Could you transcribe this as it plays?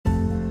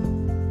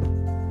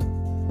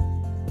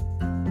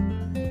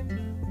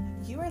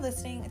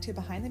to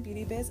Behind the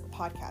Beauty Biz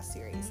podcast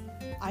series.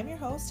 I'm your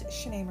host,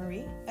 Shanae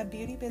Marie, a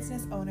beauty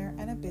business owner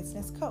and a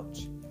business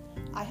coach.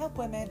 I help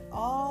women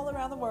all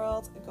around the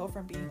world go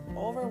from being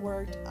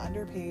overworked,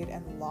 underpaid,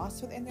 and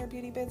lost within their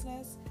beauty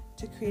business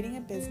to creating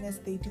a business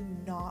they do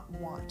not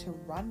want to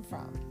run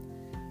from.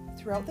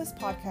 Throughout this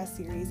podcast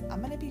series, I'm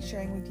going to be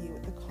sharing with you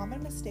the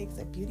common mistakes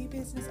that beauty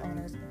business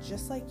owners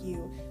just like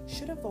you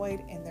should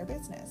avoid in their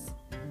business.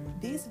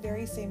 These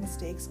very same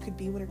mistakes could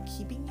be what are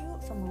keeping you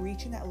from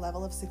reaching that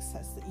level of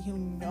success that you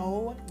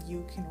know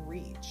you can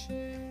reach.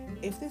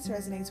 If this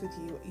resonates with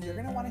you, you're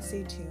going to want to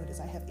stay tuned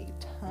as I have a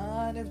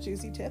ton of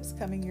juicy tips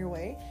coming your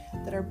way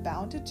that are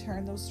bound to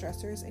turn those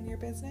stressors in your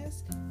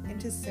business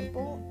into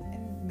simple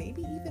and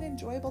maybe even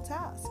enjoyable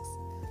tasks.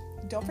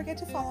 Don't forget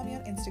to follow me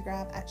on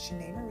Instagram at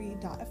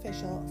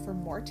shanaemarie.official for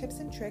more tips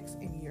and tricks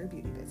in your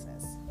beauty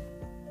business.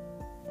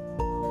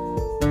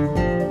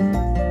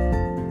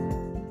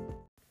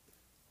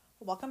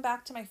 Welcome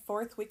back to my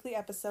fourth weekly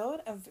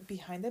episode of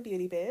Behind the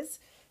Beauty Biz.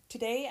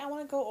 Today I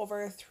want to go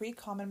over 3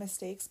 common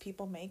mistakes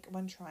people make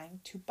when trying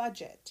to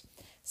budget.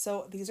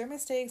 So these are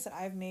mistakes that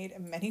I've made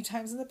many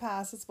times in the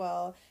past as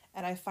well,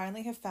 and I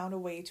finally have found a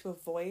way to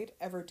avoid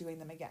ever doing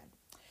them again.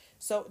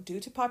 So due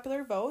to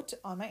popular vote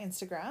on my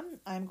Instagram,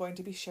 I'm going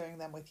to be sharing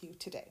them with you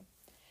today.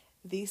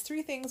 These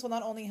 3 things will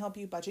not only help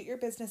you budget your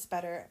business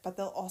better, but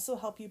they'll also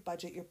help you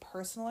budget your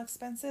personal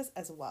expenses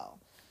as well.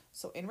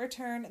 So in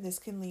return, this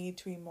can lead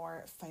to a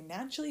more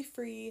financially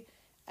free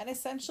and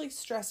essentially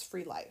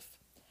stress-free life.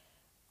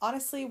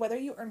 Honestly, whether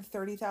you earn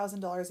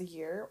 $30,000 a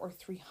year or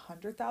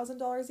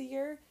 $300,000 a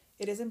year,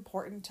 it is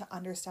important to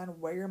understand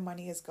where your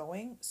money is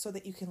going so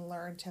that you can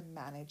learn to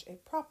manage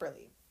it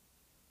properly.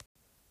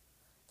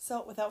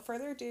 So without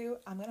further ado,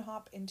 I'm going to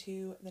hop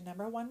into the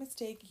number 1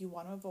 mistake you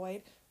want to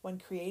avoid when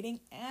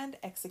creating and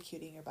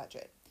executing your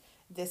budget.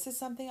 This is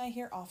something I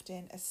hear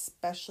often,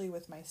 especially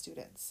with my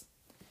students.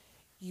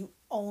 You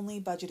only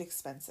budget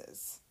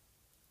expenses.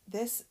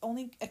 This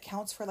only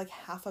accounts for like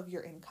half of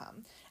your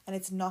income, and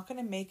it's not going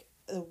to make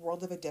a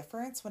world of a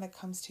difference when it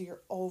comes to your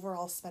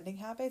overall spending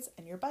habits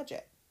and your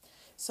budget.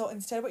 So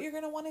instead, what you're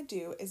going to want to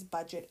do is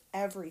budget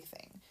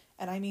everything.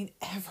 And I mean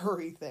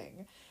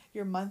everything.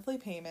 Your monthly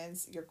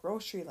payments, your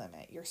grocery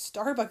limit, your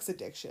Starbucks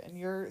addiction,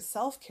 your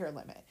self-care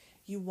limit.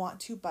 You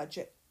want to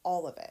budget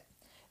all of it.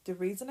 The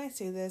reason I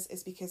say this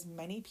is because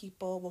many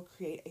people will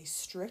create a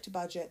strict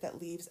budget that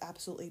leaves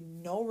absolutely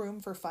no room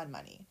for fun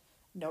money.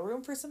 No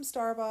room for some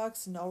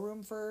Starbucks, no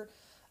room for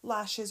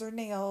lashes or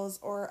nails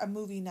or a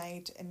movie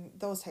night and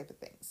those type of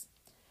things.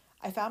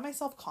 I found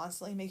myself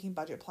constantly making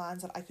budget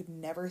plans that I could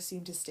never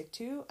seem to stick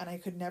to, and I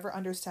could never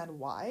understand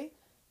why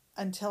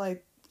until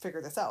I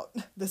figured this out.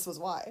 This was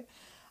why.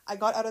 I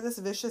got out of this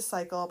vicious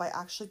cycle by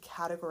actually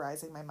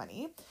categorizing my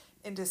money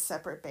into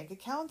separate bank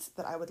accounts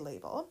that I would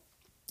label.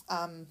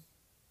 Bank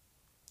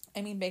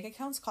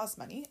accounts cost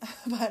money,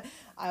 but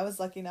I was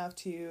lucky enough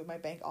my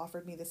bank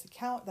offered me this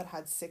account that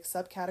had 6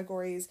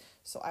 subcategories.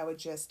 So I would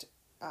just,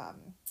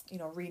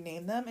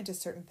 rename them into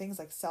certain things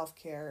like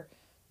self-care,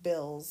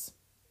 bills,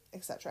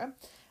 etc.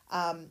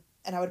 And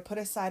I would put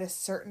aside a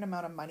certain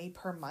amount of money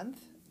per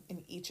month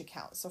in each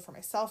account. So for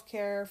my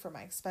self-care, for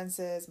my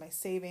expenses, my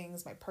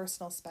savings, my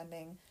personal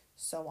spending,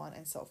 so on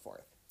and so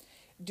forth.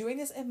 Doing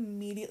this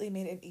immediately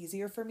made it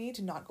easier for me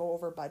to not go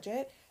over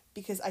budget,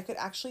 because I could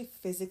actually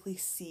physically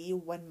see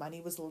when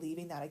money was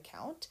leaving that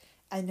account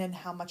and then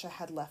how much I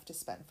had left to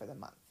spend for the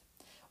month.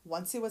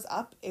 Once it was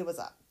up, it was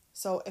up.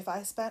 So if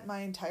I spent my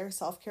entire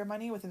self-care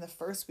money within the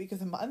first week of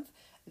the month,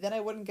 then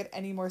I wouldn't get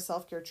any more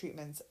self-care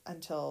treatments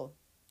until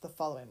the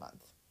following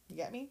month. You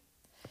get me?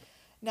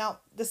 Now,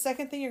 the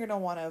second thing you're going to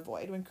want to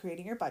avoid when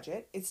creating your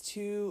budget is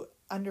to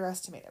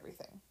underestimate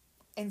everything.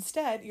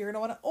 Instead, you're going to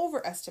want to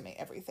overestimate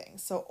everything.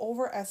 So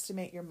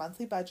overestimate your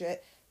monthly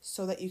budget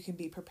so that you can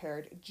be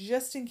prepared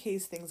just in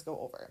case things go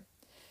over.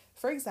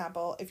 For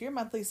example, if your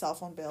monthly cell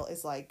phone bill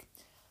is like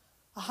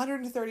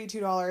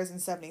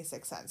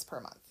 $132.76 per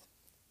month,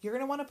 you're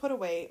going to want to put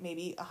away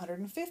maybe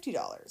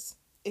 $150.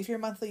 If your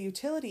monthly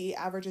utility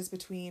averages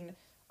between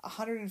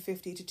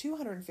 $150 to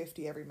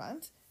 $250 every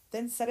month,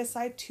 then set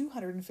aside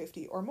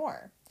 $250 or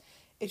more.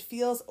 It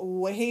feels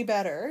way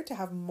better to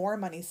have more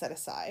money set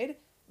aside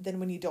than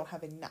when you don't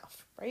have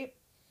enough, right?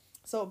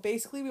 So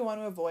basically, we want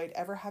to avoid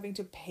ever having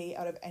to pay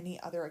out of any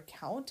other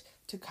account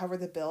to cover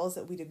the bills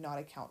that we did not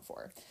account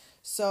for.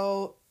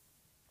 So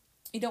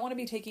you don't want to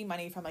be taking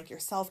money from like your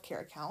self-care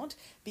account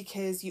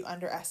because you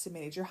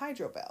underestimated your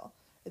hydro bill.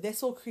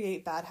 This will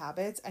create bad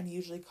habits and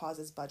usually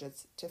causes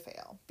budgets to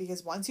fail,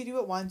 because once you do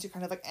it once, you're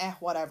kind of like,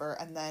 whatever.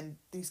 And then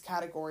these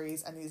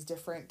categories and these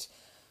different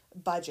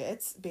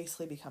budgets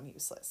basically become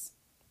useless.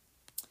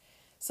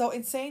 So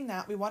in saying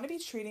that, we want to be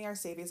treating our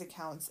savings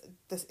accounts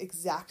this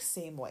exact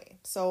same way.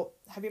 So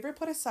have you ever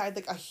put aside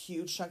like a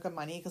huge chunk of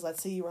money? Because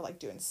let's say you were like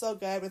doing so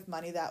good with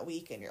money that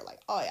week and you're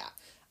like, oh yeah,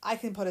 I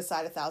can put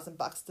aside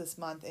 $1,000 this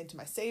month into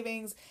my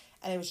savings.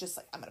 And it was just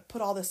like, I'm going to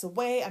put all this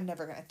away. I'm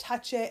never going to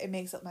touch it. It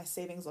makes my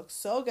savings look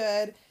so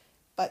good.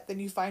 but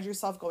then you find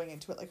yourself going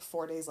into it like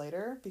 4 days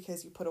later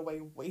because you put away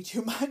way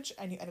too much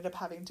and you ended up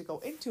having to go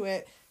into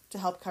it to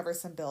help cover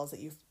some bills that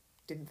you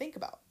didn't think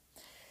about.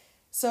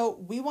 So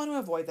we want to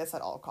avoid this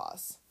at all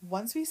costs.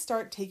 Once we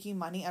start taking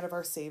money out of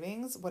our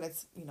savings when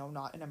it's,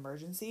 not an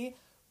emergency,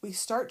 we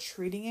start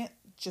treating it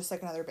just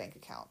like another bank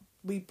account.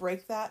 We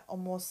break that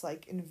almost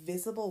like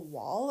invisible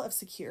wall of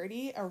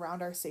security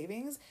around our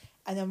savings,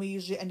 and then we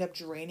usually end up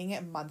draining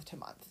it month to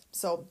month.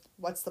 So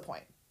what's the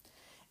point?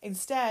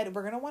 Instead,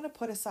 we're going to want to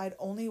put aside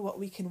only what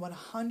we can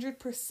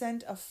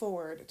 100%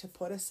 afford to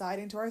put aside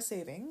into our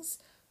savings,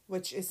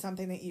 which is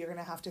something that you're going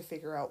to have to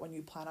figure out when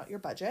you plan out your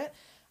budget,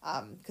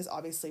 because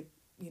obviously,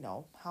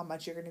 how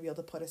much you're going to be able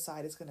to put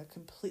aside is going to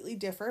completely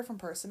differ from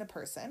person to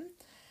person.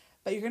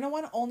 But you're going to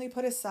want to only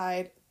put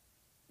aside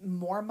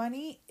more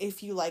money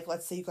if you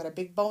let's say you got a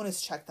big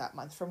bonus check that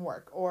month from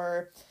work,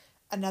 or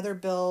another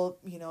bill,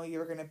 you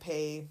were going to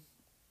pay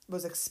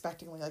was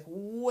expecting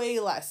way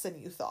less than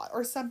you thought,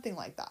 or something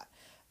like that.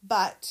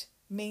 But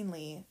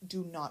mainly,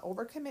 do not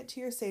overcommit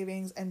to your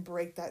savings and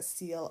break that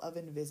seal of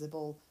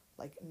invisible,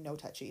 no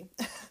touchy.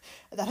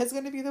 That is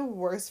going to be the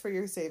worst for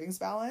your savings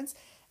balance.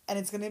 And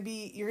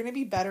you're going to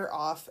be better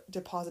off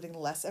depositing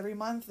less every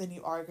month than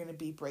you are going to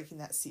be breaking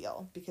that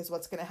seal. Because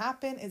what's going to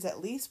happen is,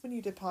 at least when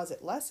you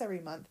deposit less every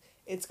month,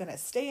 it's going to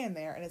stay in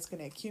there and it's going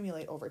to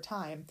accumulate over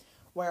time.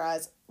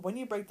 Whereas when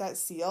you break that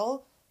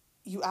seal,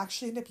 you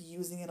actually end up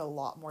using it a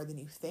lot more than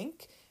you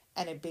think.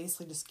 And it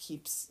basically just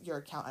keeps your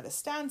account at a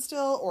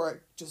standstill, or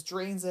it just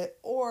drains it,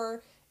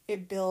 or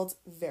it builds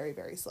very,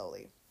 very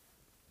slowly.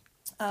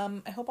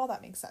 I hope all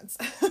that makes sense.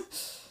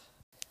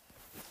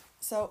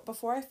 So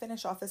before I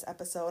finish off this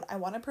episode, I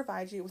want to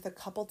provide you with a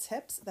couple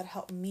tips that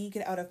help me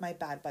get out of my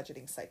bad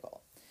budgeting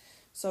cycle.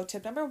 So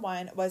tip number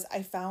 1 was,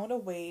 I found a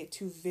way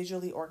to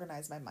visually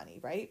organize my money,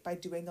 right? By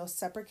doing those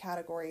separate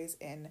categories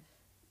in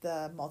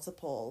the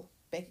multiple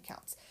bank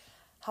accounts.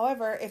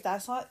 However, if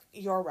that's not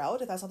your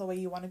route, if that's not the way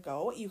you want to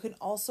go, you can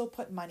also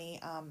put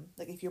money,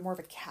 if you're more of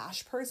a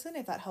cash person,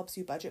 if that helps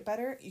you budget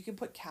better, you can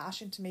put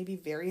cash into maybe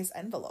various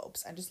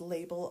envelopes and just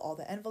label all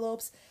the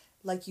envelopes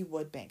like you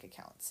would bank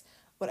accounts.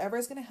 Whatever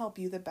is going to help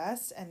you the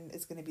best and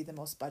is going to be the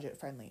most budget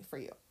friendly for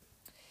you.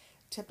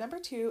 Tip number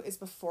 2 is,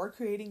 before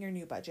creating your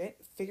new budget,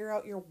 figure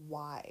out your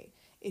why.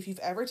 If you've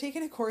ever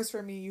taken a course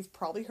from me, you've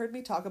probably heard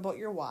me talk about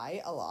your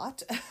why a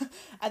lot.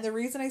 And the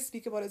reason I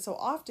speak about it so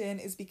often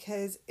is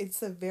because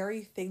it's the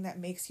very thing that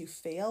makes you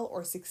fail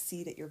or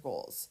succeed at your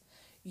goals.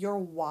 Your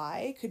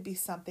why could be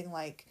something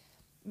like,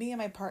 me and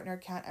my partner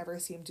can't ever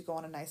seem to go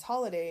on a nice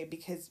holiday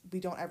because we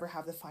don't ever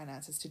have the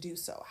finances to do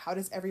so. How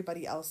does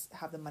everybody else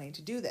have the money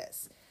to do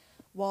this?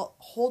 Well,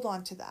 hold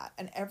on to that.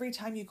 And every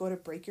time you go to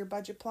break your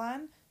budget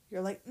plan,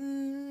 you're like,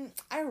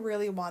 I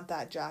really want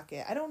that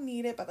jacket. I don't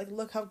need it, but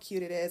look how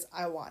cute it is.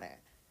 I want it.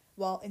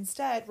 Well,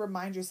 instead,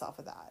 remind yourself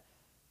of that.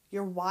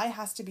 Your why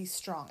has to be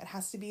strong. It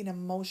has to be an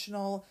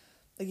emotional,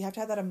 you have to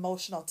have that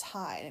emotional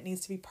tie, and it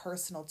needs to be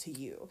personal to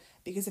you.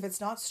 Because if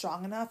it's not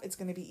strong enough, it's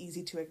going to be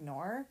easy to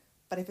ignore.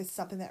 But if it's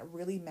something that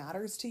really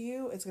matters to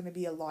you, it's going to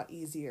be a lot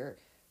easier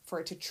for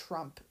it to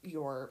trump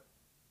your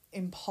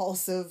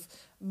impulsive,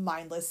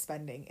 mindless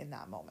spending in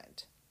that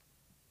moment.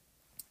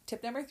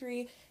 Tip number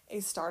 3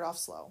 is, start off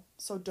slow.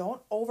 So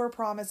don't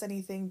overpromise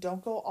anything.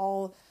 Don't go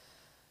all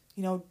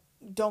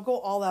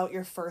out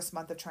your first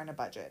month of trying to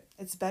budget.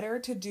 It's better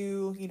to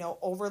do,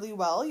 overly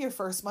well your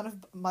first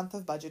month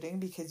of budgeting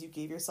because you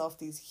gave yourself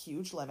these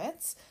huge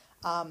limits,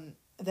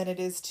 than it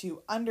is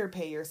to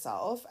underpay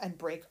yourself and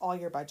break all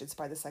your budgets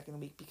by the second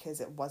week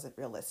because it wasn't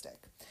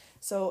realistic.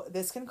 So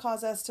this can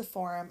cause us to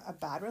form a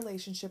bad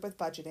relationship with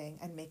budgeting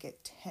and make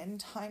it 10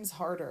 times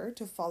harder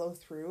to follow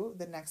through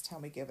the next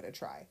time we give it a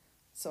try.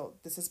 So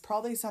this is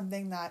probably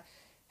something that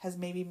has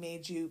maybe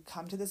made you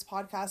come to this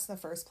podcast in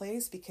the first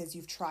place, because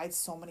you've tried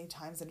so many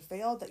times and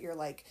failed that you're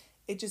like,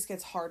 it just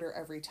gets harder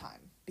every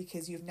time,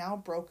 because you've now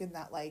broken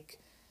that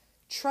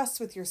trust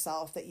with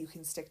yourself that you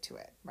can stick to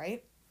it,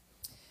 right?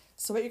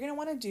 So what you're going to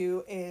want to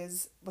do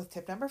is, with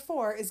tip number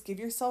 4, is give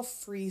yourself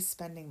free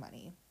spending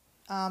money.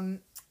 I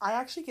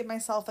actually give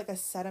myself a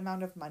set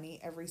amount of money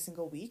every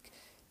single week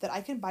that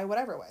I can buy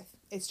whatever with.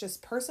 It's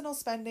just personal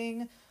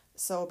spending.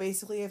 So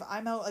basically, if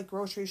I'm out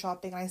grocery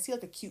shopping and I see a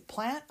cute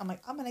plant, I'm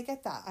like, I'm going to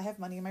get that. I have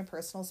money in my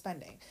personal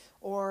spending.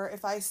 Or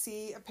if I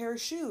see a pair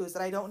of shoes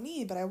that I don't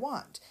need, but I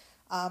want,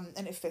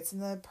 and it fits in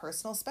the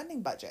personal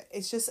spending budget.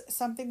 It's just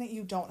something that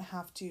you don't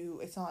have to,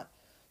 it's not,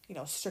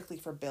 strictly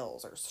for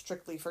bills or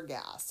strictly for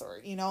gas, or,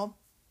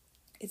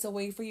 it's a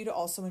way for you to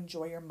also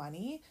enjoy your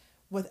money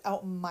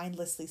without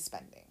mindlessly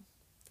spending.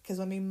 Because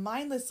when we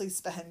mindlessly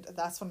spend,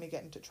 that's when we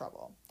get into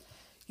trouble.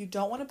 You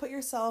don't want to put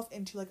yourself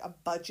into a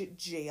budget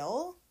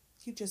jail.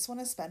 You just want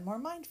to spend more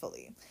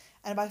mindfully.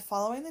 And by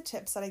following the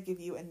tips that I give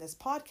you in this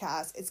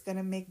podcast, it's going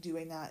to make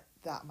doing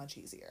that much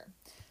easier.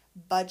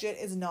 Budget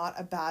is not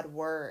a bad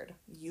word.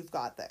 You've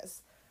got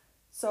this.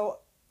 So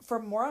for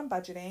more on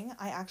budgeting,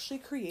 I actually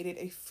created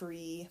a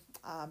free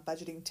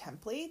budgeting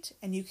template,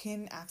 and you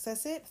can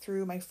access it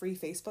through my free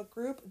Facebook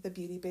group, The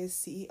Beauty Biz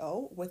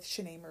CEO with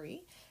Shanae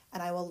Marie,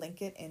 and I will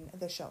link it in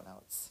the show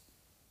notes.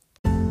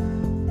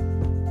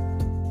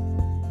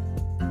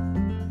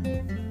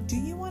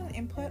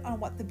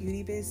 what the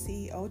Beauty Biz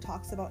CEO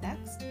talks about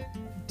next?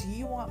 Do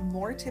you want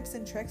more tips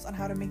and tricks on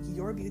how to make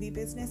your beauty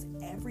business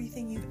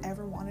everything you've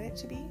ever wanted it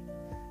to be?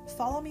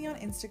 Follow me on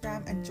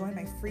Instagram and join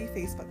my free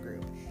Facebook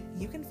group.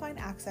 You can find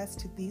access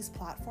to these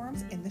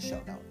platforms in the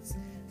show notes.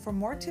 For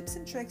more tips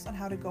and tricks on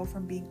how to go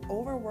from being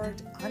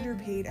overworked,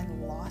 underpaid,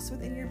 and lost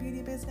within your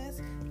beauty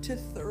business to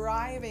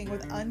thriving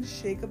with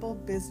unshakable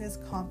business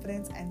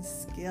confidence and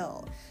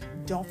skill.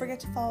 Don't forget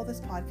to follow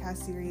this podcast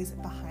series,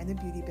 Behind the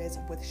Beauty Biz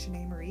with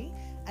Shanae Marie,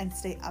 and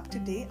stay up to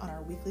date on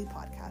our weekly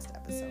podcast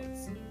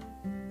episodes.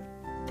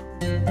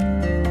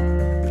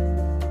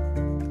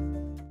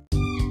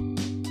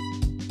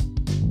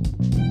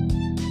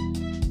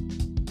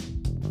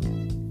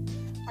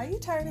 Are you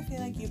tired of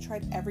feeling like you've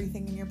tried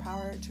everything in your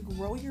power to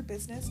grow your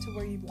business to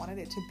where you wanted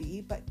it to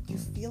be, but you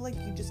feel like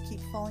you just keep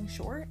falling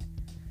short?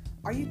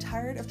 Are you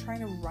tired of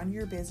trying to run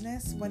your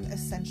business when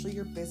essentially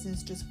your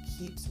business just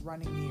keeps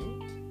running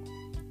you?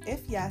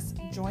 If yes,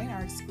 join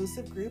our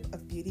exclusive group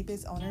of beauty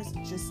biz owners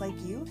just like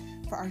you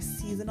for our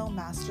seasonal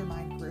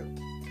mastermind group.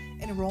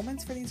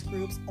 Enrollments for these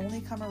groups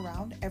only come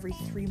around every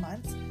 3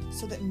 months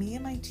so that me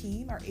and my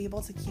team are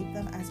able to keep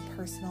them as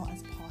personal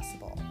as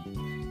possible.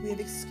 We have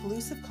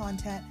exclusive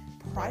content,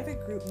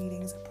 private group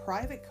meetings,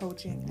 private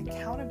coaching,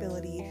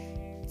 accountability,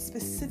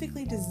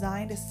 specifically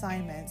designed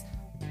assignments,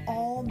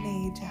 all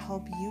made to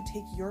help you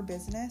take your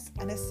business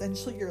and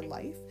essentially your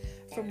life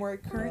from where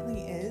it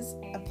currently is,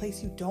 a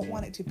place you don't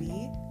want it to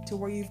be, to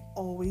where you've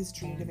always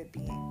dreamed of it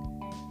being.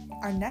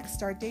 Our next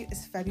start date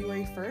is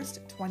February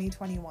 1st,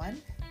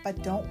 2021,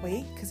 but don't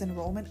wait because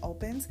enrollment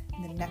opens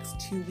in the next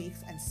 2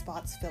 weeks and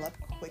spots fill up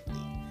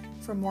quickly.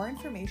 For more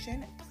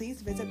information,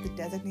 please visit the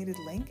designated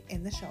link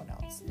in the show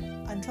notes.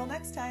 Until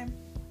next time.